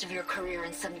the rest of your career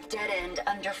in some dead-end,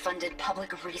 underfunded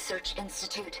public research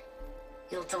institute,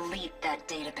 you'll delete that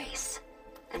database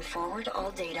and forward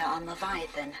all data on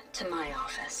Leviathan to my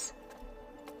office.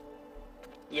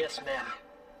 Yes, ma'am.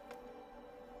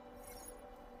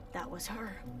 That was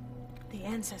her. The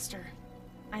ancestor.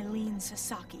 Eileen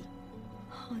Sasaki.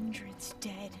 Hundreds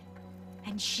dead.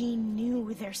 And she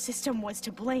knew their system was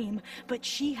to blame, but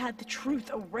she had the truth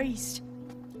erased.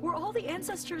 Were all the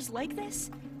ancestors like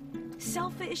this?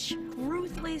 Selfish,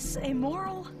 ruthless,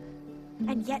 immoral?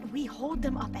 And yet we hold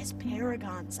them up as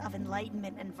paragons of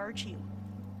enlightenment and virtue.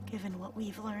 Given what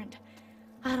we've learned,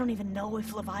 I don't even know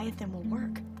if Leviathan will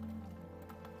work.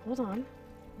 Hold on.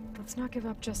 Let's not give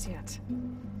up just yet.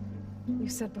 You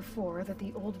said before that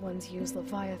the old ones use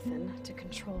Leviathan to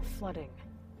control flooding.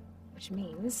 Which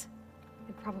means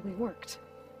it probably worked.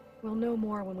 We'll know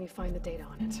more when we find the data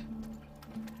on it.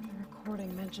 The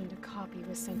recording mentioned a copy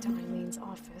was sent to Eileen's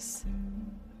office.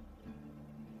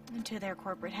 And to their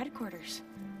corporate headquarters.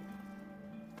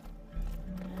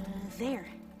 There.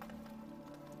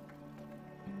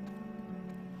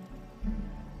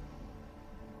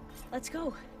 Let's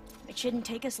go. It shouldn't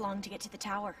take us long to get to the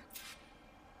tower.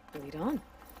 Lead on.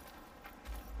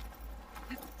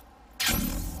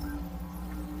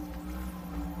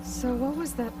 So what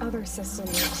was that other system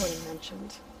the recording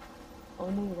mentioned?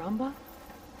 Omu Ramba?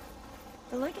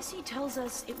 The legacy tells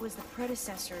us it was the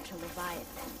predecessor to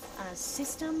Leviathan, a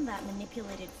system that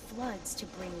manipulated floods to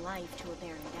bring life to a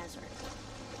barren desert.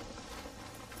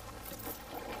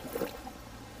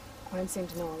 Quine seemed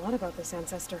to know a lot about this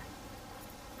ancestor.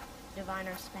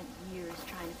 Diviners spent years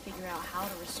trying to figure out how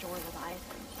to restore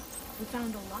Leviathan. We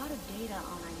found a lot of data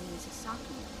on Eileen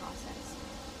Sasaki in the process.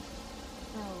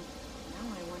 Though, now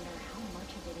I wonder how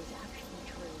much of it is actually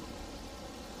true.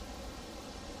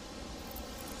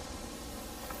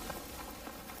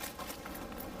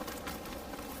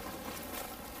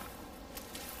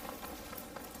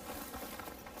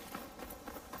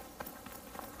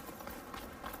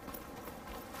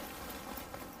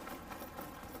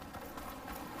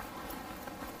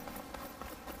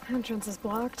 Entrance is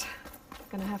blocked.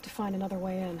 Gonna have to find another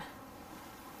way in.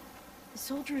 The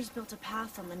soldiers built a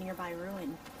path on the nearby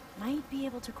ruin. Might be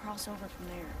able to cross over from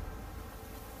there.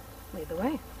 Lead the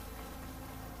way.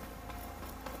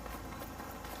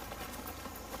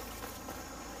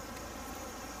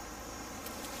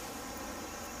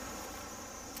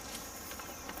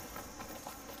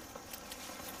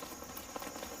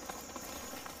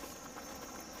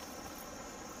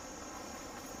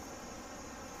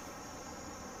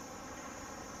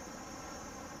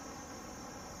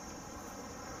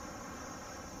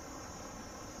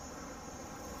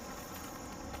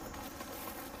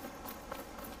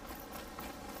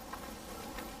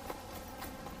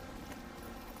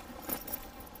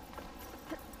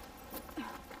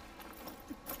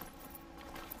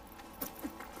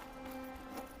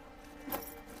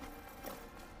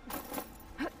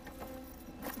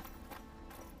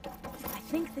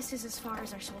 this is as far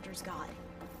as our soldiers got.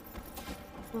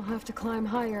 We'll have to climb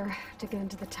higher to get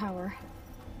into the tower.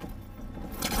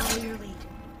 Follow your lead.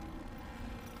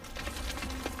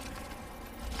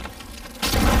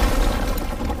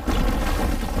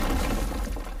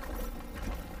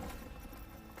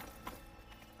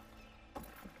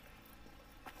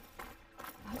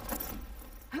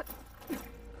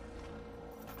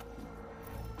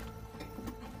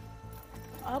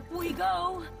 Up we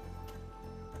go!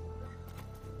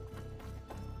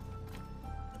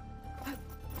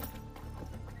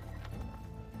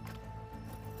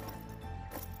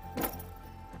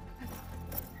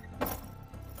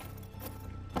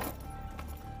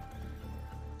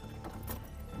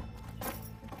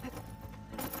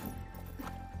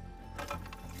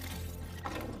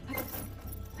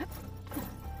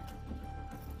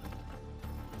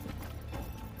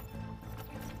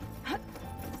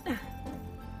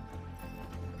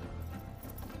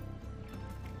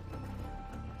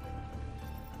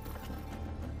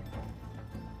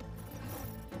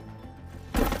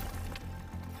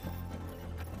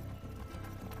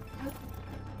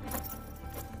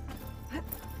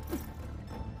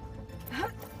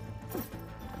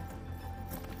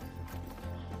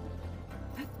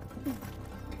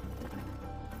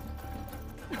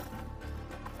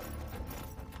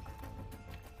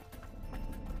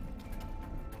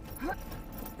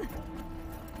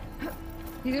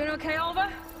 You doing okay,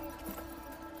 Alva?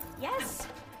 Yes!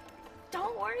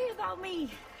 Don't worry about me!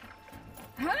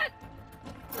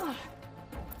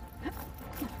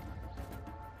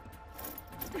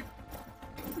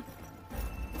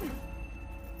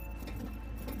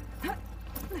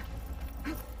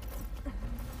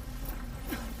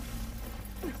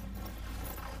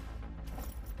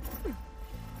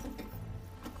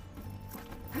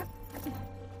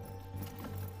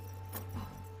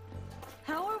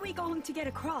 How are we going to get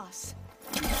across?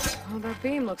 Well, that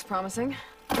beam looks promising.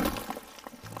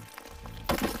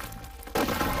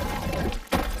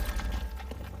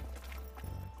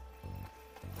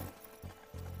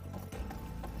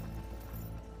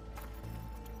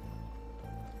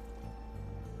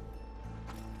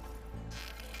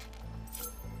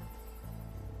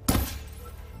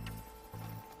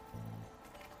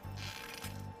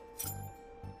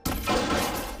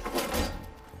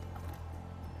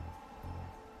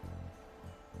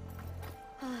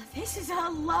 This is a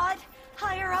lot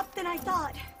higher up than I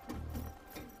thought.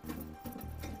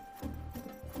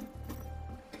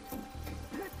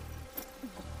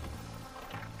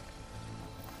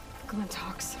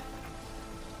 Glinthawks.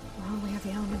 Well, we have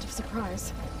the element of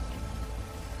surprise.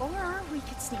 Or we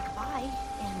could sneak by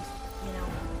and, you know,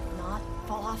 not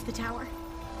fall off the tower.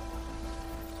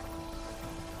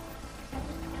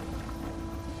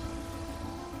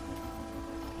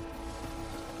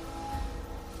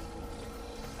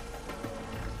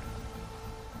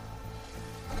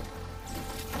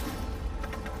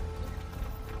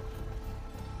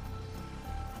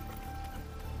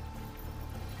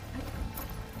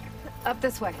 Up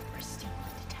this way. We're still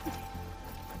undetected.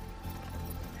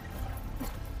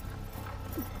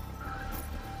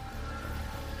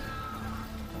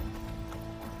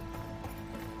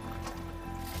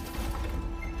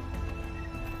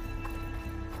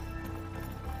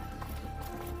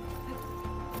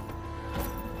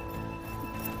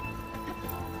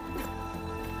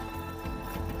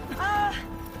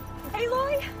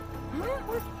 Aloy?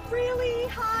 We're really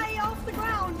high off the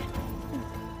ground.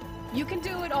 You can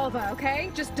do it, Alva,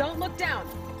 okay? Just don't look down.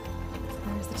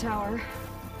 There's the tower.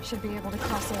 Should be able to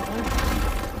cross over.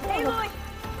 Aloy!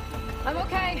 I'm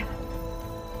okay.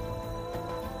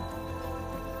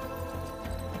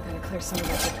 Gotta clear some of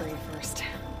that debris first.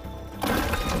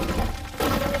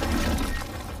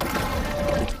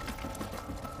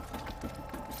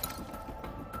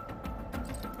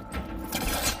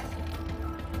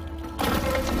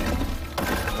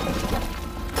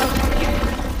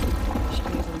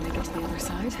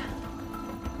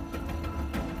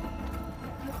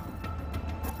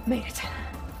 Made it.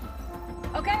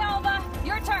 Okay, Alva,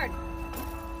 your turn.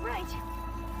 Right.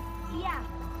 Yeah.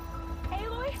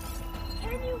 Aloy,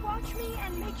 can you watch me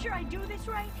and make sure I do this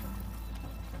right?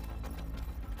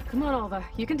 Come on, Alva,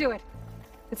 you can do it.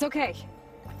 It's okay.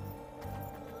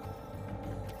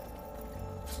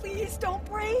 Please don't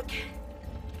break.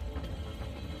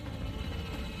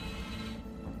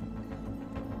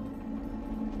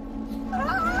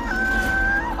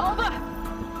 Alva!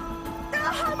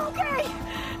 I'm okay!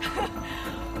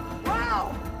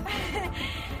 Wow!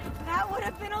 That would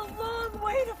have been a long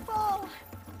way to fall.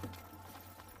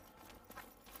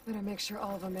 Better make sure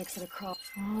Alva makes it across.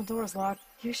 Oh, door's locked.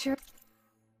 You sure?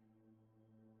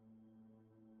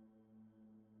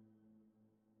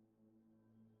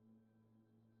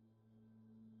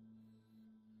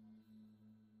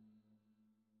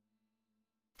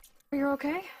 You're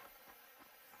okay?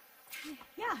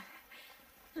 Yeah.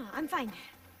 No, I'm fine.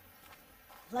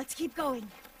 Let's keep going.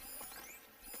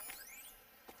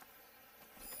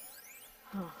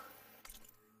 Huh.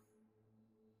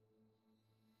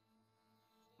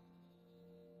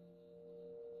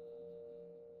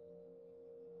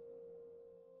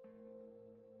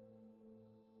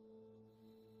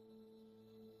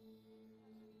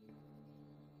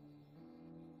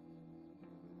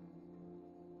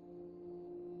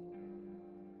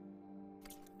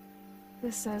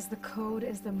 This says the code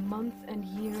is the month and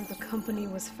year the company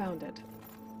was founded.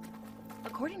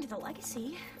 According to the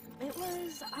legacy, it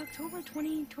was October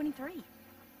 2023.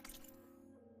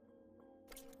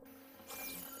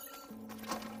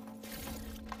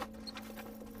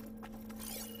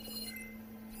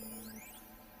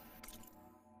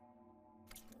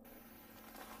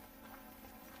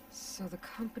 So the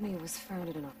company was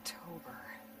founded in October.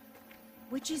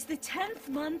 Which is the 10th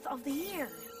month of the year.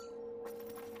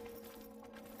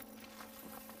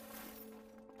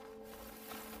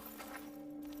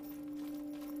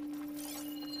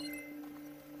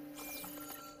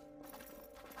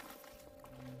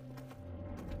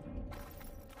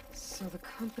 So the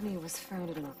company was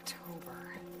founded in October.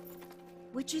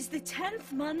 Which is the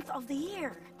 10th month of the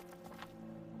year.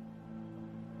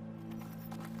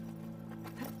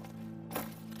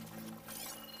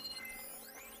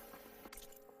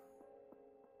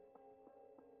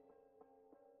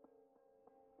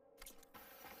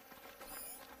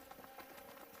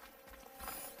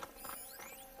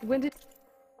 When did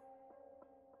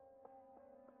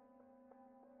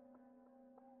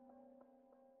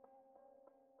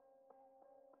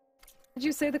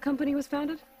you say the company was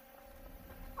founded?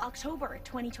 October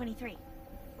 2023.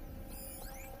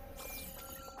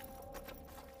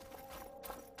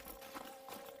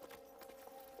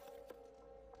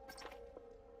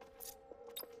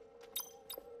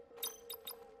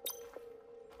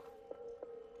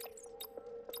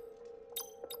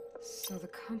 So the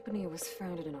company was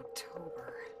founded in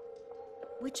October.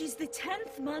 Which is the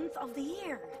 10th month of the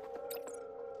year.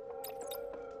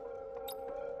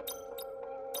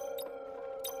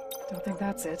 Don't think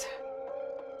that's it.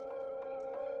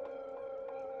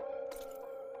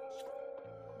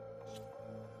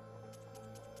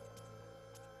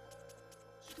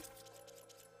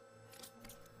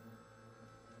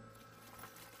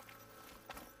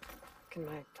 Can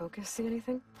my focus see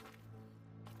anything?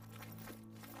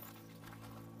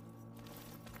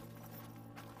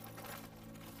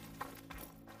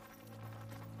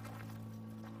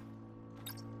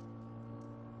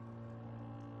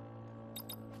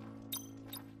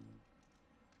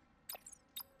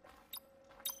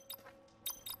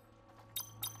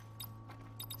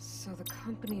 So the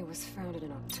company was founded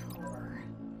in October.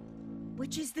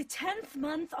 Which is the 10th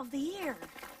month of the year.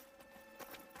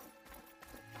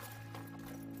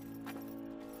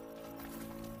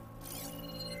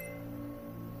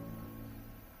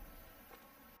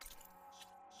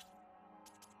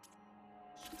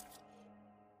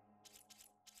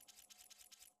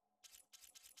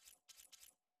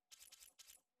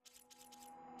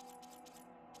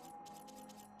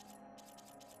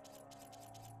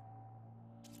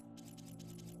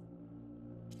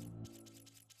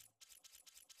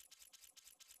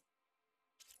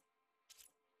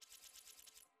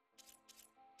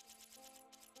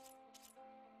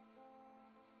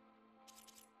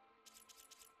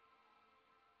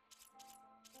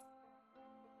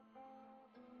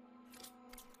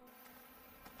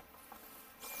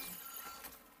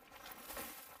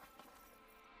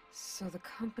 So the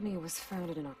company was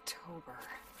founded in October.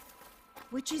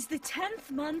 Which is the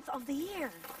 10th month of the year.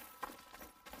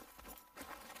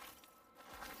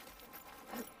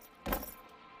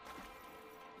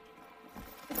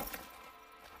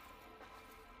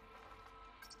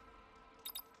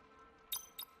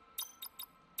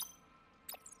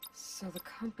 So the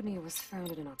company was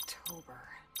founded in October.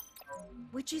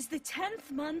 Which is the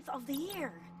 10th month of the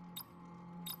year.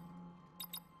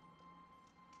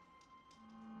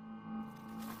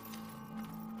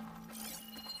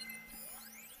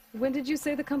 When did you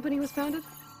say the company was founded?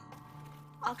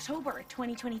 October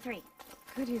 2023.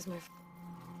 Could use my...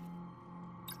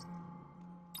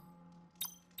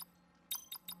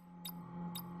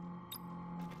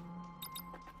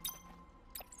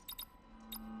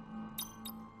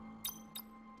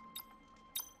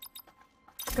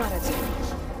 Got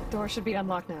it. Door should be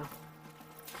unlocked now.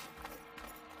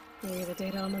 Maybe the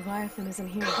data on Leviathan is in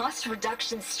here. Cost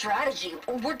reduction strategy.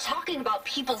 We're talking about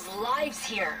people's lives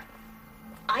here.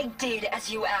 I did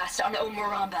as you asked on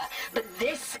Omuramba, but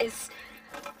this is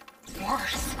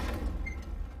worse.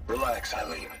 Relax,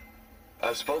 Eileen.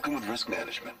 I've spoken with risk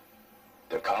management.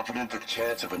 They're confident that the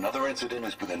chance of another incident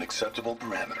is within acceptable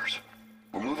parameters.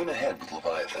 We're moving ahead with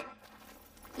Leviathan.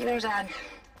 You know, Dad,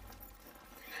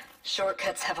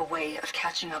 shortcuts have a way of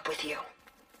catching up with you.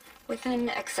 Within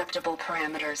acceptable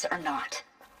parameters or not.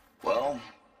 Well,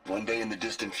 one day in the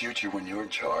distant future when you're in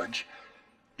charge,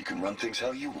 you can run things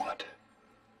how you want.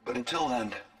 But until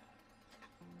then,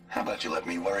 how about you let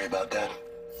me worry about that?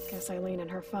 Guess Eileen and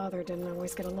her father didn't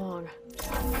always get along.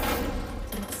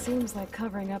 But it seems like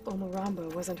covering up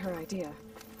Umurambo wasn't her idea.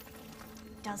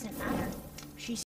 Doesn't matter.